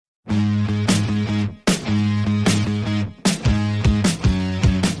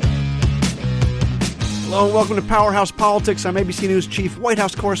Hello and welcome to Powerhouse Politics. I'm ABC News Chief White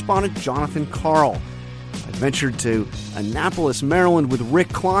House Correspondent Jonathan Karl. I ventured to Annapolis, Maryland with Rick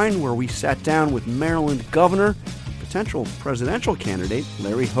Klein, where we sat down with Maryland Governor, potential presidential candidate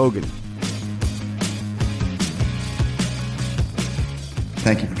Larry Hogan.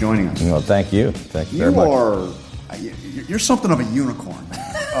 Thank you for joining us. Well, thank you. Thank you very much. You're something of a unicorn.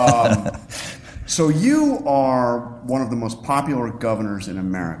 So you are one of the most popular governors in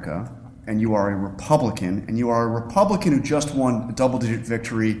America, and you are a Republican, who just won a double-digit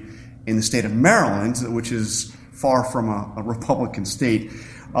victory in the state of Maryland, which is far from a Republican state.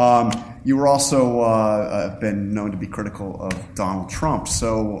 You were also been known to be critical of Donald Trump.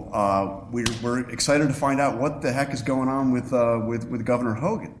 So we're excited to find out what the heck is going on with Governor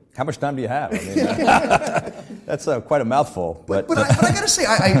Hogan. How much time do you have? I mean, that's quite a mouthful. But I got to say,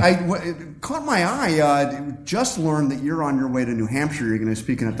 it caught my eye. Just learned that you're on your way to New Hampshire. You're going to be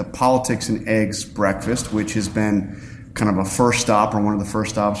speaking at the Politics and Eggs breakfast, which has been kind of a first stop, or one of the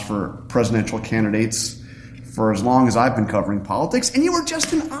first stops for presidential candidates for as long as I've been covering politics. And you were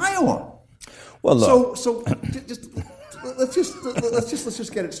just in Iowa. Well, look. So let's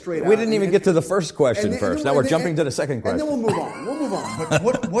just get it straight out. We didn't even get to the first question first. Now we're jumping to the second question. And then we'll move on.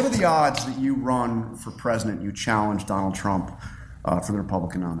 But what are the odds that you run for president, you challenge Donald Trump for the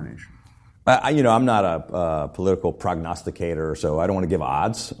Republican nomination? I'm not a political prognosticator, so I don't want to give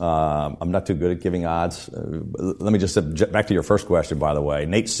odds. I'm not too good at giving odds. Let me just say, back to your first question, by the way.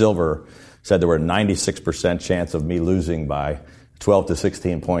 Nate Silver said there were a 96% chance of me losing by 12 to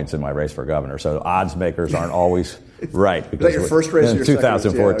 16 points in my race for governor. So odds makers aren't always right. Because is that your first race? In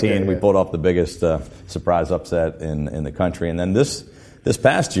 2014, we pulled off the biggest surprise upset in the country. And then this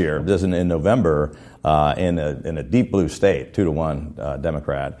past year, in November, in a deep blue state, 2-1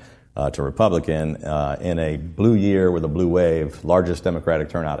 Democrat to Republican, in a blue year with a blue wave, largest Democratic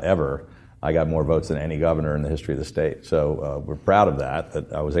turnout ever, I got more votes than any governor in the history of the state. So we're proud of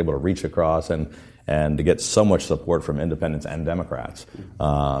that I was able to reach across and to get so much support from independents and Democrats.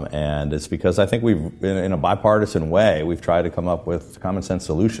 And it's because I think we've, in a bipartisan way, we've tried to come up with common sense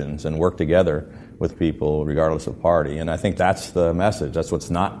solutions and work together with people regardless of party. And I think that's the message. That's what's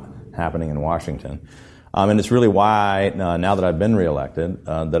not happening in Washington. And it's really why, now that I've been reelected,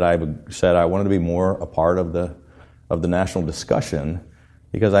 that I said I wanted to be more a part of the national discussion,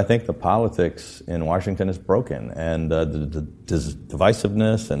 because I think the politics in Washington is broken, and the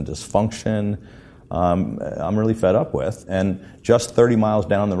divisiveness and dysfunction I'm really fed up with. And just 30 miles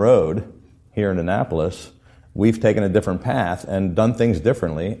down the road here in Annapolis, we've taken a different path and done things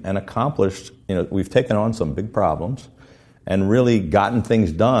differently and accomplished, we've taken on some big problems and really gotten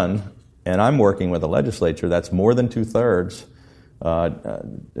things done. And I'm working with a legislature that's more than 2/3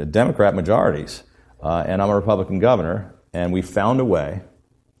 Democrat majorities. And I'm a Republican governor, and we found a way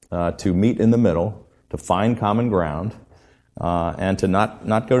to meet in the middle, to find common ground, and to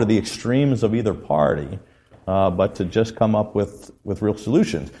not go to the extremes of either party, but to just come up with real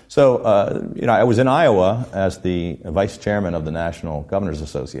solutions. So, I was in Iowa as the vice chairman of the National Governors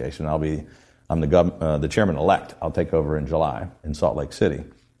Association. I'm the chairman-elect. I'll take over in July in Salt Lake City.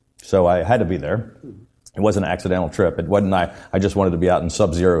 So I had to be there. It wasn't an accidental trip. It wasn't. I just wanted to be out in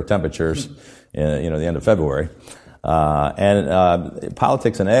sub-zero temperatures, the end of February. And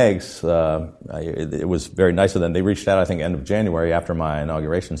Politics and Eggs, it was very nice of them. They reached out, I think, end of January after my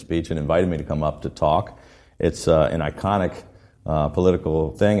inauguration speech and invited me to come up to talk. It's an iconic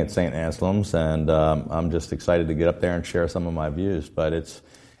political thing at St. Anselm's, and I'm just excited to get up there and share some of my views. But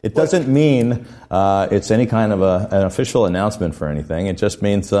it doesn't mean it's any kind of an official announcement for anything. It just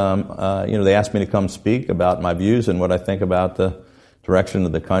means, they asked me to come speak about my views and what I think about the direction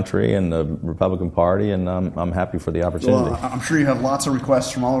of the country and the Republican Party, and I'm happy for the opportunity. Well, I'm sure you have lots of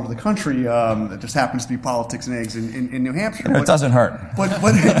requests from all over the country. It just happens to be Politics and Eggs in New Hampshire. It doesn't hurt. But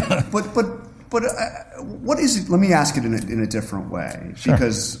what is it? Let me ask it in a different way, Sure.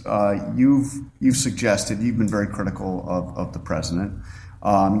 Because you've suggested, you've been very critical of the president.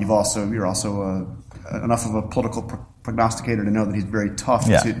 You're also enough of a political prognosticator to know that he's very tough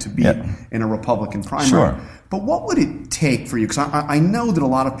to beat in a Republican primary. Sure. But what would it take for you? Because I know that a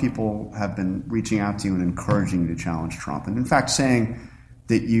lot of people have been reaching out to you and encouraging you to challenge Trump, and in fact saying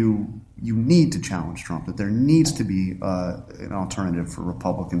that you need to challenge Trump, that there needs to be an alternative for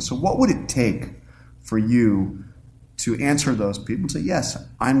Republicans. So what would it take for you to answer those people and say, yes,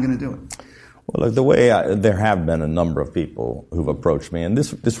 I'm going to do it? Well, look, the way there have been a number of people who've approached me, and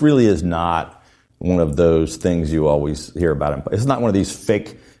this really is not one of those things you always hear about. It's not one of these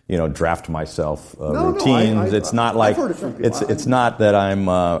fake, draft myself No, routines. It's not like I've heard it from people. it's not that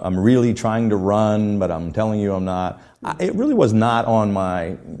I'm really trying to run, but I'm telling you I'm not. It really was not on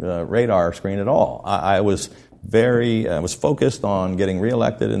my radar screen at all. I was focused on getting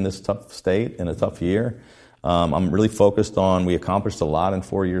reelected in this tough state in a tough year. I'm really focused on, we accomplished a lot in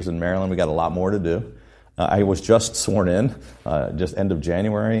 4 years in Maryland. We got a lot more to do. I was just sworn in, just end of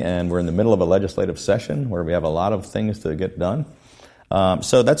January, and we're in the middle of a legislative session where we have a lot of things to get done.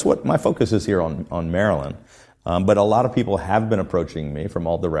 So that's what my focus is here on Maryland. But a lot of people have been approaching me from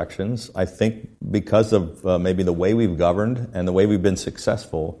all directions. I think because of maybe the way we've governed and the way we've been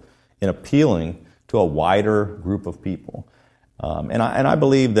successful in appealing to a wider group of people. And I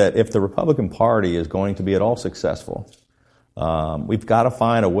believe that if the Republican Party is going to be at all successful, we've got to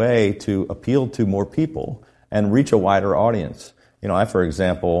find a way to appeal to more people and reach a wider audience. For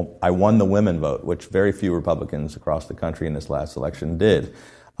example, I won the women vote, which very few Republicans across the country in this last election did.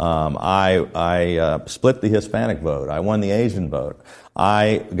 I split the Hispanic vote. I won the Asian vote.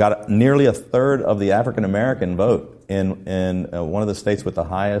 I got nearly a third of the African American vote in one of the states with the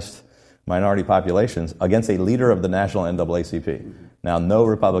highest minority populations against a leader of the national NAACP. Now, no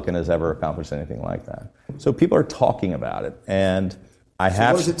Republican has ever accomplished anything like that. So people are talking about it, and what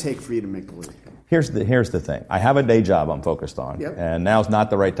does it take for you to make the leap? Here's the thing. I have a day job I'm focused on, yep. And now's not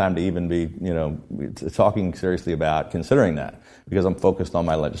the right time to even be, talking seriously about considering that because I'm focused on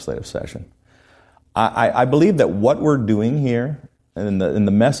my legislative session. I believe that what we're doing here and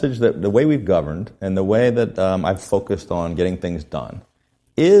the message that the way we've governed and the way that I've focused on getting things done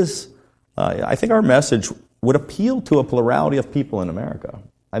is, I think our message would appeal to a plurality of people in America.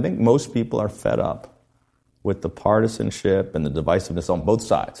 I think most people are fed up with the partisanship and the divisiveness on both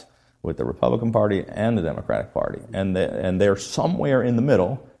sides, with the Republican Party and the Democratic Party. And they're somewhere in the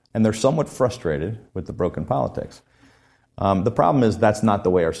middle, and they're somewhat frustrated with the broken politics. The problem is that's not the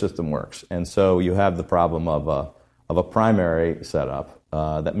way our system works. And so you have the problem of a primary setup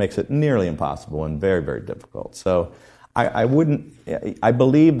that makes it nearly impossible and very, very difficult. So I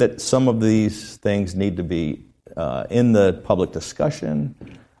believe that some of these things need to be in the public discussion.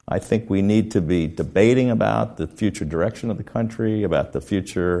 I think we need to be debating about the future direction of the country, about the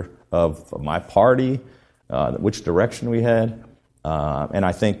future of my party, which direction we head. And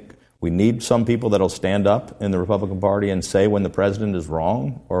I think we need some people that will stand up in the Republican Party and say when the president is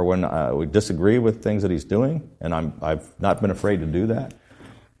wrong or when we disagree with things that he's doing. And I've not been afraid to do that.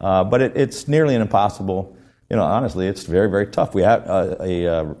 But it's nearly an impossible. Honestly, it's very, very tough. We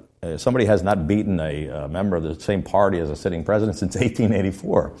have somebody has not beaten a member of the same party as a sitting president since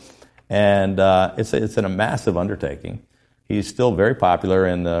 1884, and it's a massive undertaking. He's still very popular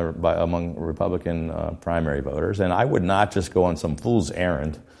among Republican primary voters, and I would not just go on some fool's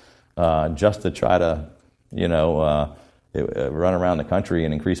errand just to try to, run around the country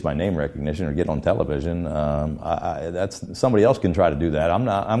and increase my name recognition or get on television. That's somebody else can try to do that. I'm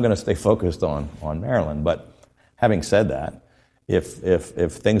going to stay focused on Maryland. But having said that,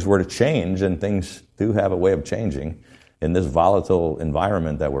 if things were to change, and things do have a way of changing in this volatile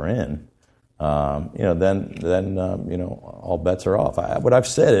environment that we're in, then all bets are off. What I've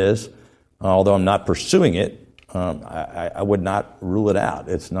said is, although I'm not pursuing it, I would not rule it out.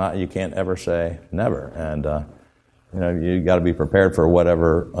 It's not, you can't ever say never, and you got to be prepared for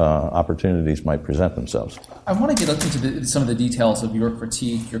whatever opportunities might present themselves. I want to get into some of the details of your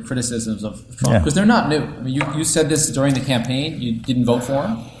critique, your criticisms of Trump, because they're not new. I mean, you said this during the campaign. You didn't vote for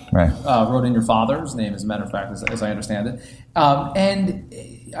him. Right. Wrote in your father's name, as a matter of fact, as I understand it. And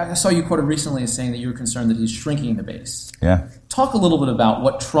I saw you quoted recently as saying that you were concerned that he's shrinking the base. Yeah. Talk a little bit about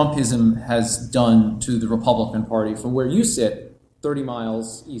what Trumpism has done to the Republican Party from where you sit, 30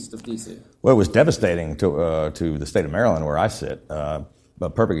 miles east of D.C. Well, it was devastating to the state of Maryland, where I sit. A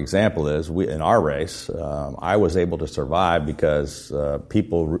perfect example is in our race, I was able to survive because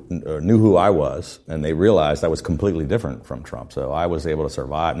people knew who I was, and they realized I was completely different from Trump. So I was able to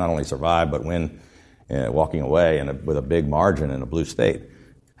survive, not only survive, but win, walking away with a big margin in a blue state.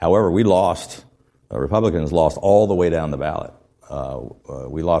 However, we lost. Republicans lost all the way down the ballot.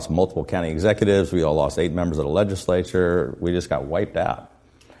 We lost multiple county executives. We all lost 8 members of the legislature. We just got wiped out.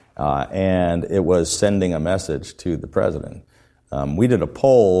 And it was sending a message to the president. We did a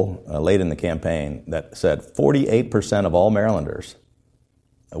poll late in the campaign that said 48% of all Marylanders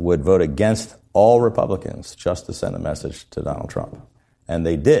would vote against all Republicans just to send a message to Donald Trump. And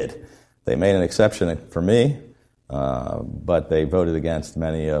they did. They made an exception for me, but they voted against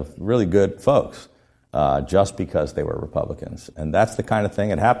many of really good folks just because they were Republicans. And that's the kind of thing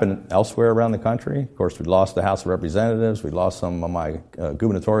that happened elsewhere around the country. Of course, we lost the House of Representatives. We lost some of my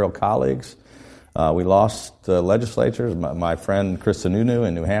gubernatorial colleagues. We lost legislatures. My friend Chris Sununu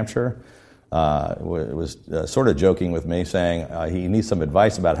in New Hampshire was sort of joking with me, saying he needs some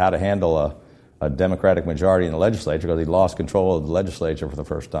advice about how to handle a Democratic majority in the legislature because he lost control of the legislature for the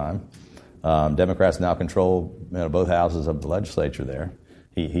first time. Democrats now control both houses of the legislature there.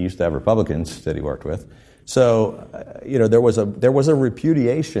 He used to have Republicans that he worked with. So, there was a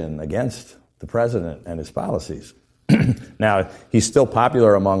repudiation against the president and his policies. Now, he's still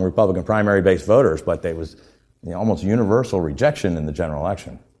popular among Republican primary-based voters, but there was almost universal rejection in the general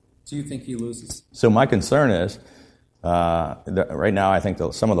election. Do you think he loses? So my concern is, right now I think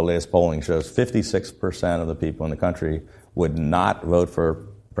some of the latest polling shows 56% of the people in the country would not vote for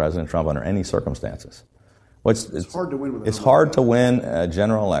President Trump under any circumstances. It's hard to win. It's hard to win a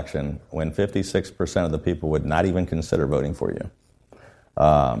general election when 56% of the people would not even consider voting for you.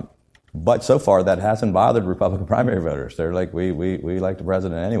 But so far, that hasn't bothered Republican primary voters. They're like, we like the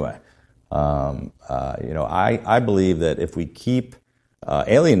president anyway. I believe that if we keep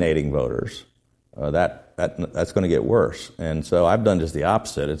alienating voters, that's going to get worse. And so I've done just the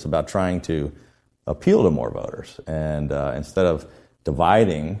opposite. It's about trying to appeal to more voters, and instead of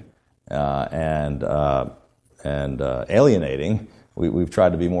dividing and alienating, we've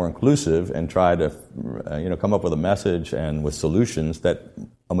tried to be more inclusive and try to come up with a message and with solutions that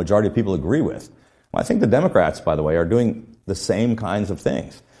a majority of people agree with. Well, I think the Democrats, by the way, are doing the same kinds of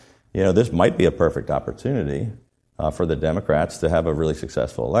things. This might be a perfect opportunity for the Democrats to have a really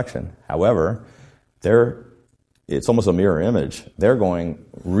successful election. However, it's almost a mirror image. They're going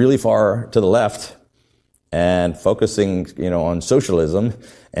really far to the left and focusing, on socialism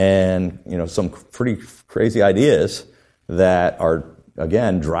and, some pretty crazy ideas that are,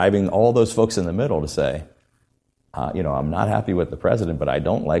 again, driving all those folks in the middle to say, I'm not happy with the president, but I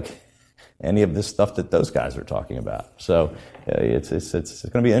don't like any of this stuff that those guys are talking about. So it's going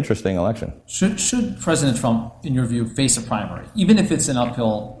to be an interesting election. Should President Trump, in your view, face a primary, even if it's an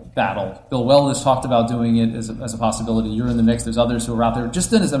uphill battle? Bill Weld has talked about doing it as a possibility. You're in the mix. There's others who are out there.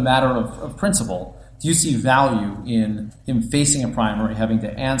 Just then, as a matter of principle, do you see value in him facing a primary, having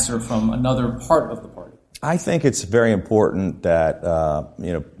to answer from another part of the party? I think it's very important that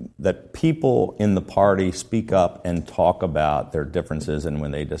that people in the party speak up and talk about their differences and when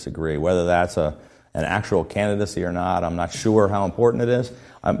they disagree. Whether that's an actual candidacy or not, I'm not sure how important it is.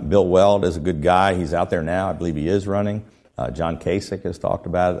 Bill Weld is a good guy. He's out there now. I believe he is running. John Kasich has talked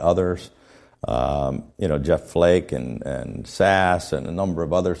about it. Others, Jeff Flake and Sass and a number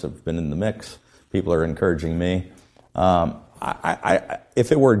of others have been in the mix. People are encouraging me.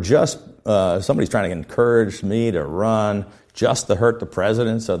 If it were just somebody's trying to encourage me to run just to hurt the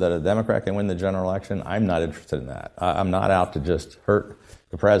president so that a Democrat can win the general election, I'm not interested in that. I'm not out to just hurt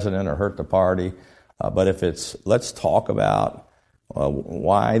the president or hurt the party. But if it's, let's talk about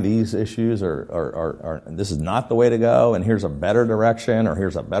why these issues are this is not the way to go, and here's a better direction or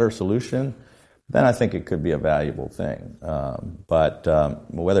here's a better solution, then I think it could be a valuable thing. But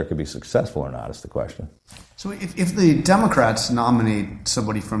whether it could be successful or not is the question. So if the Democrats nominate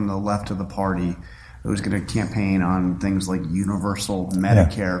somebody from the left of the party who's going to campaign on things like universal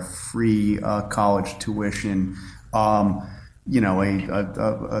Medicare, free college tuition, an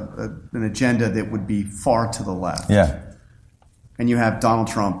agenda that would be far to the left. Yeah. And you have Donald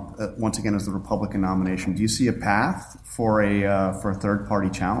Trump once again as the Republican nomination. Do you see a path for a third-party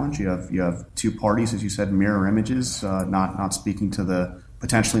challenge? You have two parties, as you said, mirror images,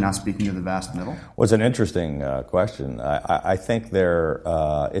 potentially not speaking to the vast middle. Well, it's an interesting question. I think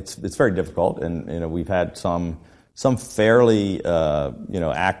it's very difficult, and we've had some fairly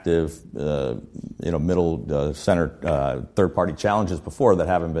active middle center third-party challenges before that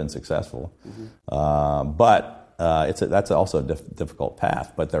haven't been successful. Mm-hmm. But that's also a difficult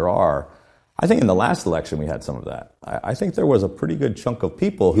path. But I think in the last election we had some of that. I think there was a pretty good chunk of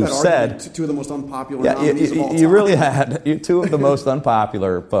people who said two of the most unpopular nominees of all time. You really had two of the most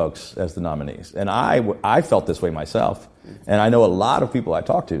unpopular folks as the nominees. And I felt this way myself. And I know a lot of people I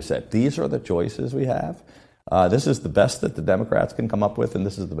talked to said, these are the choices we have. This is the best that the Democrats can come up with, and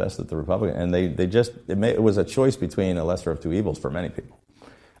this is the best that the Republicans. And it was a choice between a lesser of two evils for many people.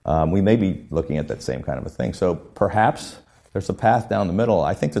 We may be looking at that same kind of a thing. So perhaps there's a path down the middle.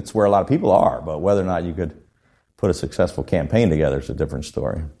 I think that's where a lot of people are, but whether or not you could put a successful campaign together is a different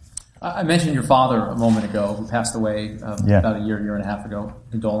story. I mentioned your father a moment ago, who passed away about a year and a half ago.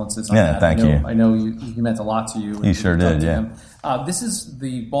 Condolences on that. Thank you. I know he meant a lot to you. He sure did, yeah. This is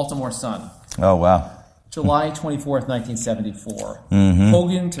the Baltimore Sun. Oh, wow. July 24th, 1974. Mm-hmm.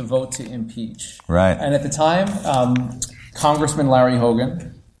 Hogan to vote to impeach. Right. And at the time, Congressman Larry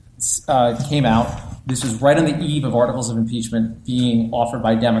Hogan came out This was right on the eve of articles of impeachment being offered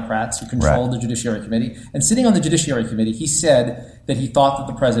by Democrats who controlled the Judiciary Committee. And sitting on the Judiciary Committee, he said that he thought that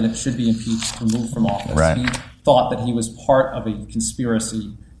the president should be impeached, removed from office. Right. He thought that he was part of a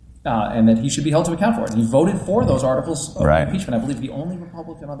conspiracy and that he should be held to account for it. And he voted for those articles of impeachment. I believe the only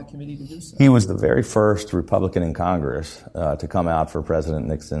Republican on the committee to do so. He was the very first Republican in Congress to come out for President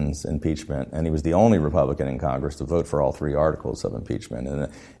Nixon's impeachment, and he was the only Republican in Congress to vote for all 3 articles of impeachment.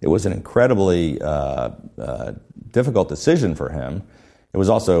 And it was an incredibly difficult decision for him. It was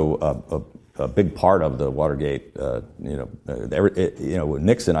also a big part of the Watergate.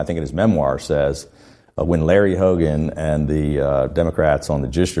 Nixon, I think in his memoir, says when Larry Hogan and the Democrats on the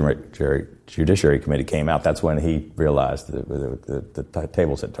Judiciary Committee came out, that's when he realized that the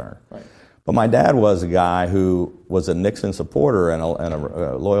tables had turned. Right. But my dad was a guy who was a Nixon supporter and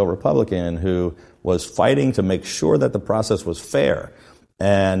a loyal Republican who was fighting to make sure that the process was fair.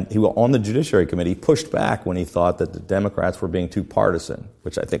 And he was on the Judiciary Committee, pushed back when he thought that the Democrats were being too partisan,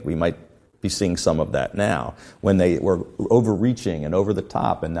 which I think we might be seeing some of that now, when they were overreaching and over the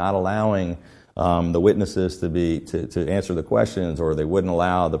top and not allowing the witnesses to answer the questions, or they wouldn't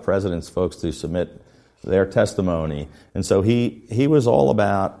allow the president's folks to submit their testimony. And so he was all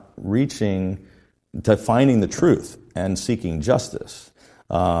about reaching to finding the truth and seeking justice,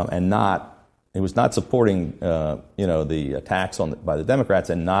 he was not supporting the attacks by the Democrats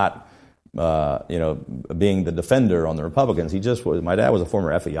and not being the defender on the Republicans. He just was. My dad was a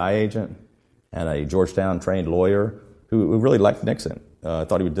former FBI agent and a Georgetown trained lawyer who really liked Nixon. I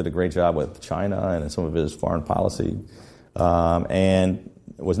thought he did a great job with China and some of his foreign policy, and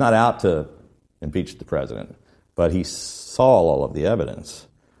was not out to impeach the president, but he saw all of the evidence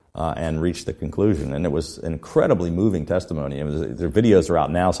and reached the conclusion. And it was incredibly moving testimony. Their videos are out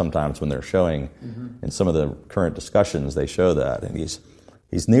now sometimes when they're showing in some of the current discussions, they show that. And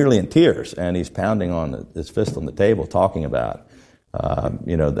he's nearly in tears, and he's pounding on his fist on the table talking about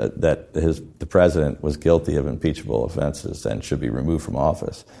the president was guilty of impeachable offenses and should be removed from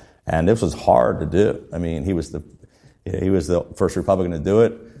office. And this was hard to do. I mean, he was the first Republican to do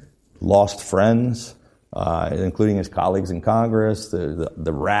it, lost friends, including his colleagues in Congress,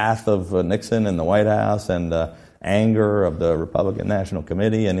 the wrath of Nixon in the White House, and the anger of the Republican National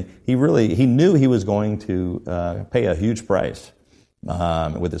Committee. And he knew he was going to pay a huge price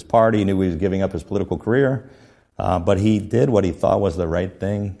with his party. He knew he was giving up his political career. But he did what he thought was the right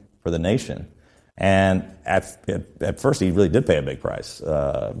thing for the nation. And at first, he really did pay a big price.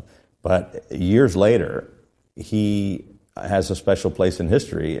 But years later, he has a special place in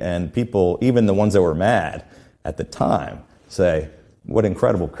history. And people, even the ones that were mad at the time, say, what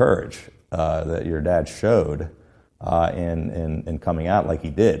incredible courage that your dad showed in coming out like he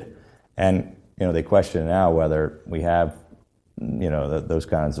did. And, they question now whether we have, those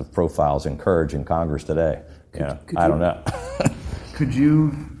kinds of profiles and courage in Congress today. I don't know. Could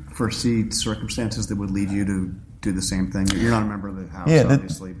you foresee circumstances that would lead you to do the same thing? You're not a member of the House,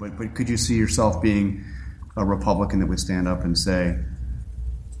 obviously, but could you see yourself being a Republican that would stand up and say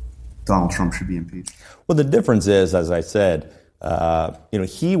Donald Trump should be impeached? Well, the difference is, as I said,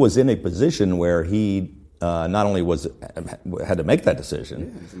 he was in a position where he not only had to make that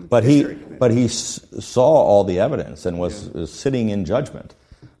decision, but he saw all the evidence and was sitting in judgment.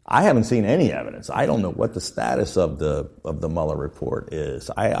 I haven't seen any evidence. I don't know what the status of the Mueller report is.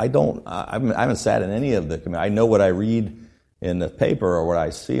 I haven't sat in any of the committee. I know what I read in the paper or what I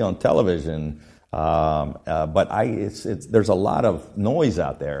see on television, but there's a lot of noise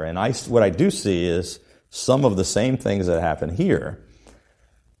out there. And what I do see is some of the same things that happen here,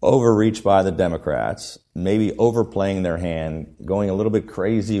 overreach by the Democrats, maybe overplaying their hand, going a little bit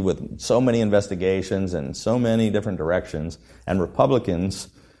crazy with so many investigations and so many different directions, and Republicans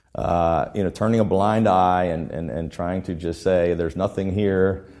turning a blind eye and trying to just say there's nothing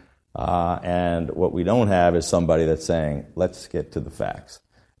here, and what we don't have is somebody that's saying, let's get to the facts.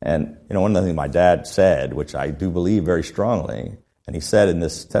 And one of the things my dad said, which I do believe very strongly, and he said in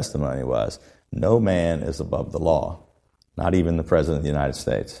this testimony, was, no man is above the law, not even the President of the United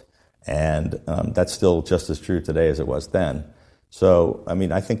States. And that's still just as true today as it was then. So,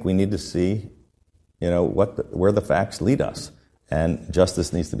 I think we need to see, where the facts lead us. And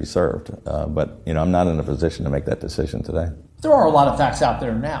justice needs to be served. But, I'm not in a position to make that decision today. There are a lot of facts out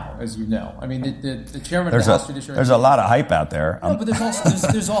there now, as you know. The chairman of the House Judiciary... There's a lot of hype out there. No, but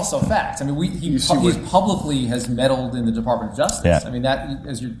there's also facts. He publicly has meddled in the Department of Justice. Yeah. That,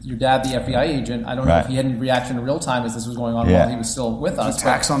 as your dad, the FBI agent, I don't know if he had any reaction in real time as this was going on while he was still with us.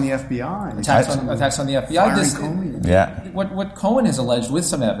 Attacks on the FBI. Attacks on the FBI. Comey. What Cohen has alleged with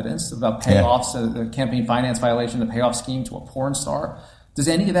some evidence about payoffs, the campaign finance violation, the payoff scheme to a porn star, does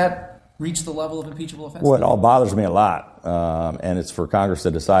any of that reach the level of impeachable offense? Well, it all bothers me a lot, and it's for Congress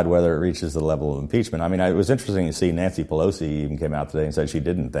to decide whether it reaches the level of impeachment. I mean, it was interesting to see Nancy Pelosi even came out today and said she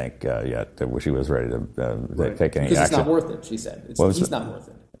didn't think yet that she was ready to take any action. Because it's not worth it, she said. He's not worth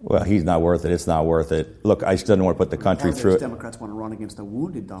it. Well, he's not worth it. It's not worth it. Look, I just didn't want to put the country through it. Democrats want to run against a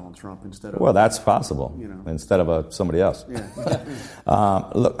wounded Donald Trump instead of... Well, that's possible, instead of somebody else. Yeah.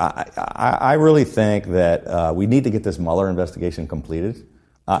 Look, I really think that we need to get this Mueller investigation completed.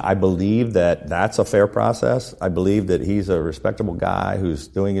 I believe that that's a fair process. I believe that he's a respectable guy who's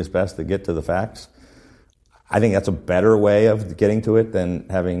doing his best to get to the facts. I think that's a better way of getting to it than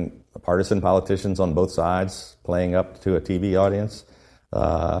having partisan politicians on both sides playing up to a TV audience.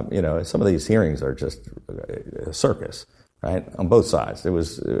 Some of these hearings are just a circus, right? On both sides. It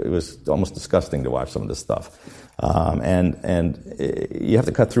was almost disgusting to watch some of this stuff. And you have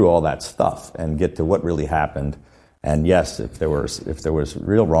to cut through all that stuff and get to what really happened. And yes, if there was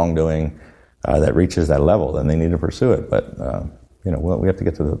real wrongdoing that reaches that level, then they need to pursue it. But we have to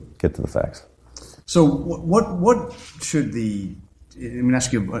get to the facts. So what should let me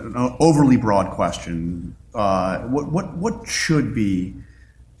ask you an overly broad question. What should be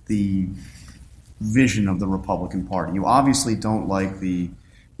the vision of the Republican Party? You obviously don't like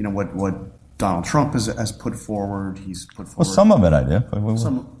what Donald Trump has put forward. He's put forward. Well, some of it I do.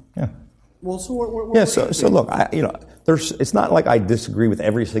 Yeah. Well, so look, it's not like I disagree with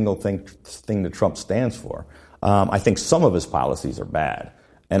every single thing that Trump stands for. I think some of his policies are bad.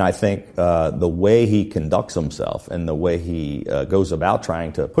 And I think the way he conducts himself and the way he goes about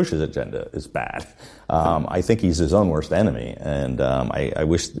trying to push his agenda is bad. I think he's his own worst enemy, and I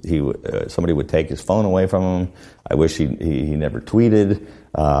wish somebody would take his phone away from him. I wish he never tweeted.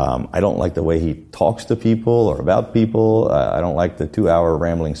 I don't like the way he talks to people or about people. I don't like the 2-hour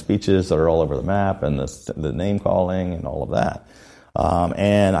rambling speeches that are all over the map and the name calling and all of that.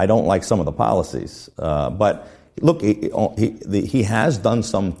 And I don't like some of the policies, but. Look, he has done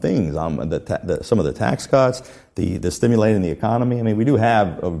some things. Some of the tax cuts, the stimulating the economy. I mean, we do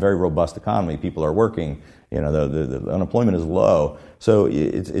have a very robust economy. People are working. The unemployment is low. So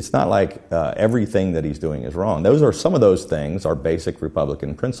it's not like everything that he's doing is wrong. Some of those things are basic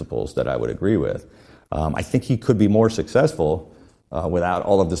Republican principles that I would agree with. I think he could be more successful without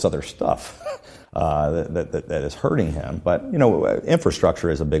all of this other stuff that is hurting him. But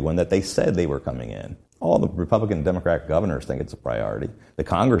infrastructure is a big one that they said they were coming in. All the Republican and Democrat governors think it's a priority. The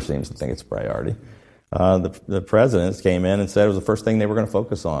Congress seems to think it's a priority. The presidents came in and said it was the first thing they were going to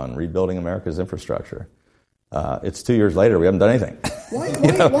focus on, rebuilding America's infrastructure. It's 2 years later, we haven't done anything.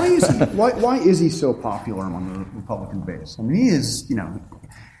 Why is he so popular among the Republican base? I mean, he is,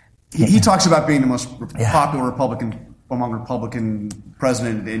 he talks about being the most popular Republican among Republican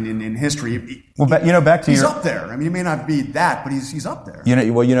president in history. Well, back to he's up there. I mean, he may not be that, but he's up there.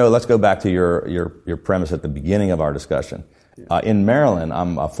 Let's go back to your premise at the beginning of our discussion. In Maryland,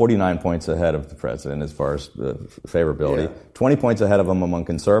 I'm 49 points ahead of the president as far as favorability. Yeah. 20 points ahead of him among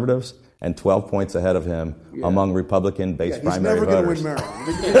conservatives, and 12 points ahead of him among Republican-based primary voters. He's never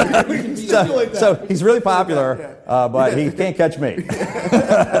going to win Maryland. So he's really popular, but he can't catch me.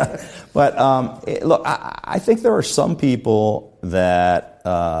 But look, I think there are some people that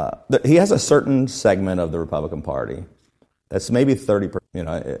he has a certain segment of the Republican Party that's maybe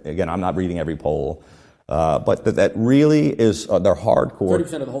 30%. Again, I'm not reading every poll. But that really is, they're hardcore.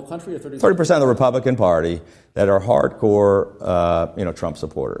 30% of the whole country or 30% of the Republican Party that are hardcore, Trump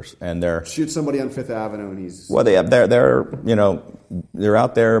supporters. And they're. Shoot somebody on Fifth Avenue and he's. Well, they're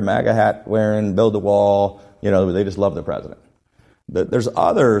out there, MAGA hat wearing, build the wall, they just love the president. There's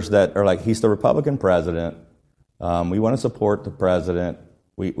others that are like, he's the Republican president. We want to support the president.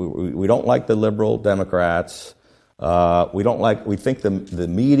 We don't like the liberal Democrats. We think the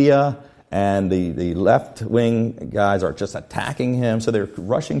media and the left-wing guys are just attacking him, so they're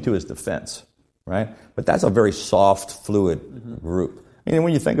rushing to his defense, right? But that's a very soft, fluid group. I mean,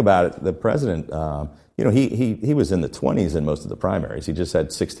 when you think about it, the president, he was in the 20s in most of the primaries. He just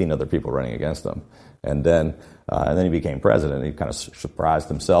had 16 other people running against him. And then he became president. He kind of surprised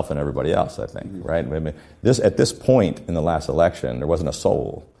himself and everybody else, I think, right? I mean, at this point in the last election, there wasn't a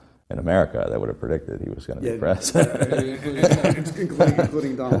soul in America that would have predicted he was going to be president.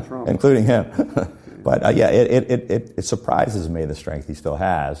 including Donald Trump. Including him. But it surprises me the strength he still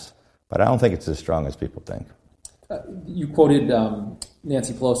has, but I don't think it's as strong as people think. You quoted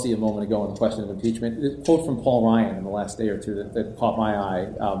Nancy Pelosi a moment ago on the question of impeachment. A quote from Paul Ryan in the last day or two that caught my eye.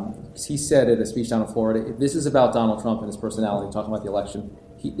 He said at a speech down in Florida, if this is about Donald Trump and his personality, talking about the election,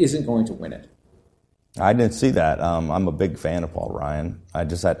 he isn't going to win it. I didn't see that. I'm a big fan of Paul Ryan. I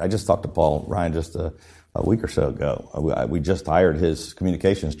just talked to Paul Ryan just a a week or so ago. We just hired his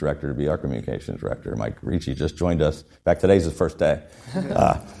communications director to be our communications director. Mike Ricci just joined us. In fact, today's his first day.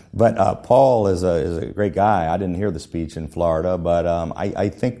 But Paul is a great guy. I didn't hear the speech in Florida, but I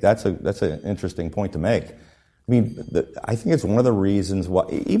think that's an interesting point to make. I mean, I think it's one of the reasons why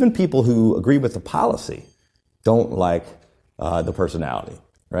even people who agree with the policy don't like the personality,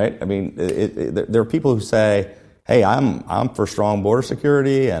 right? I mean, there are people who say, "Hey, I'm for strong border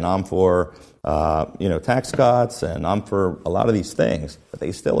security, and I'm for tax cuts, and I'm for a lot of these things," but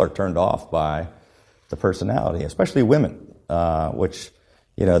they still are turned off by the personality, especially women, which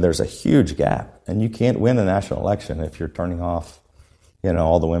there's a huge gap, and you can't win a national election if you're turning off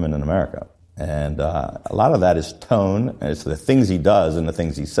all the women in America. And a lot of that is tone, and it's the things he does and the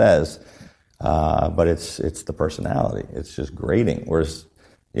things he says, but it's the personality. It's just grating. Whereas,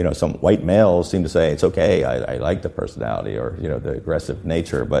 some white males seem to say, it's okay, I like the personality or, the aggressive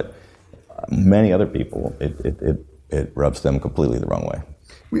nature, but many other people, it rubs them completely the wrong way.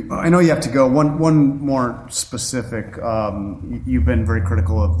 I know you have to go. One more specific. You've been very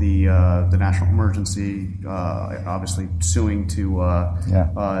critical of the national emergency, obviously suing to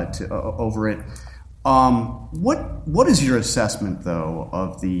over it. What is your assessment, though,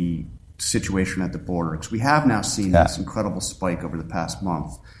 of the situation at the border? Because we have now seen this incredible spike over the past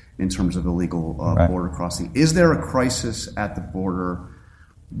month in terms of illegal border crossing. Is there a crisis at the border?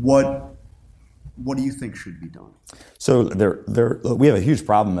 What do you think should be done? So we have a huge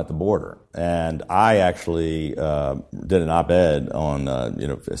problem at the border, and I actually did an op-ed on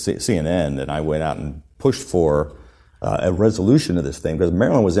CNN, and I went out and pushed for a resolution of this thing because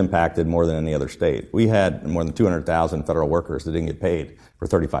Maryland was impacted more than any other state. We had more than 200,000 federal workers that didn't get paid for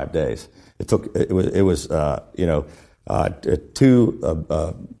 35 days. It was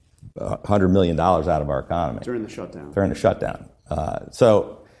 $200 million out of our economy during the shutdown.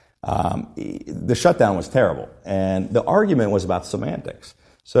 The shutdown was terrible, and the argument was about semantics.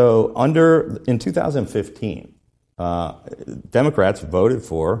 So in 2015, Democrats voted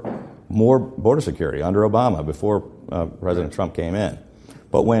for more border security under Obama before President Trump came in.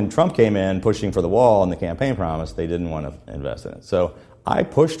 But when Trump came in pushing for the wall and the campaign promise, they didn't want to invest in it. So I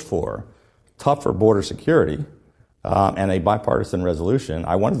pushed for tougher border security and a bipartisan resolution.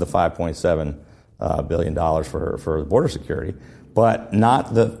 I wanted the $5.7 billion for border security, but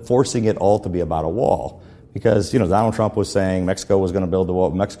not the forcing it all to be about a wall. Because, Donald Trump was saying Mexico was going to build the wall,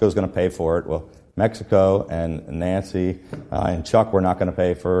 Mexico's going to pay for it. Well, Mexico and Nancy and Chuck were not going to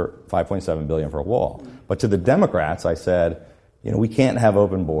pay for $5.7 billion for a wall. But to the Democrats, I said, we can't have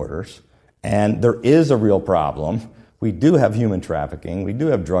open borders, and there is a real problem. We do have human trafficking. We do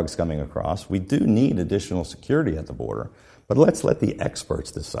have drugs coming across. We do need additional security at the border. But let's let the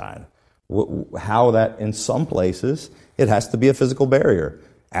experts decide how that, in some places, it has to be a physical barrier.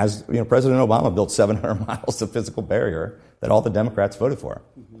 As President Obama built 700 miles of physical barrier that all the Democrats voted for.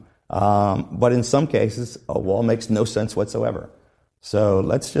 But in some cases, a wall makes no sense whatsoever. So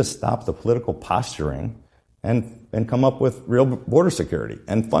let's just stop the political posturing and come up with real border security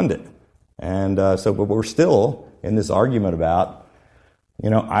and fund it. And but we're still in this argument about,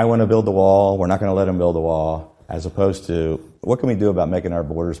 I want to build the wall, we're not going to let them build the wall, as opposed to what can we do about making our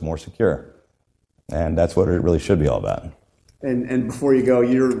borders more secure? And that's what it really should be all about. And before you go,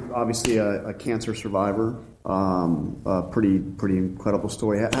 you're obviously a cancer survivor. A pretty incredible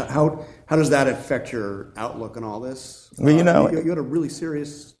story. How does that affect your outlook on all this? Well, you had a really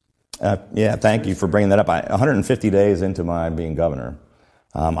serious. Thank you for bringing that up. 150 days into my being governor,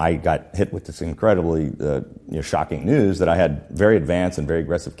 I got hit with this incredibly shocking news that I had very advanced and very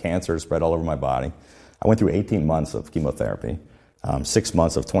aggressive cancer spread all over my body. I went through 18 months of chemotherapy, 6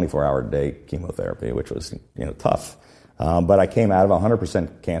 months of 24-hour-a-day chemotherapy, which was tough. But I came out of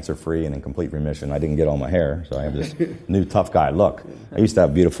 100% cancer-free and in complete remission. I didn't get all my hair, so I have this new tough guy look. I used to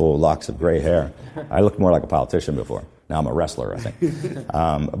have beautiful locks of gray hair. I looked more like a politician before. Now I'm a wrestler, I think.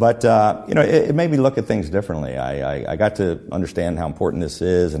 But it made me look at things differently. I got to understand how important this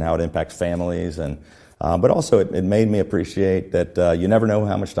is and how it impacts families. But also it made me appreciate that you never know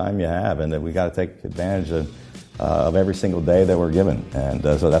how much time you have and that we got to take advantage of every single day that we're given. And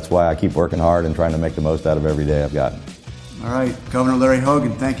so that's why I keep working hard and trying to make the most out of every day I've got. All right, Governor Larry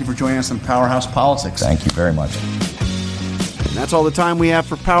Hogan, thank you for joining us on Powerhouse Politics. Thank you very much. And that's all the time we have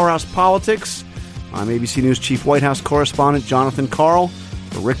for Powerhouse Politics. I'm ABC News Chief White House Correspondent Jonathan Karl.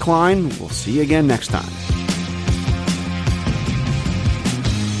 For Rick Klein, we'll see you again next time.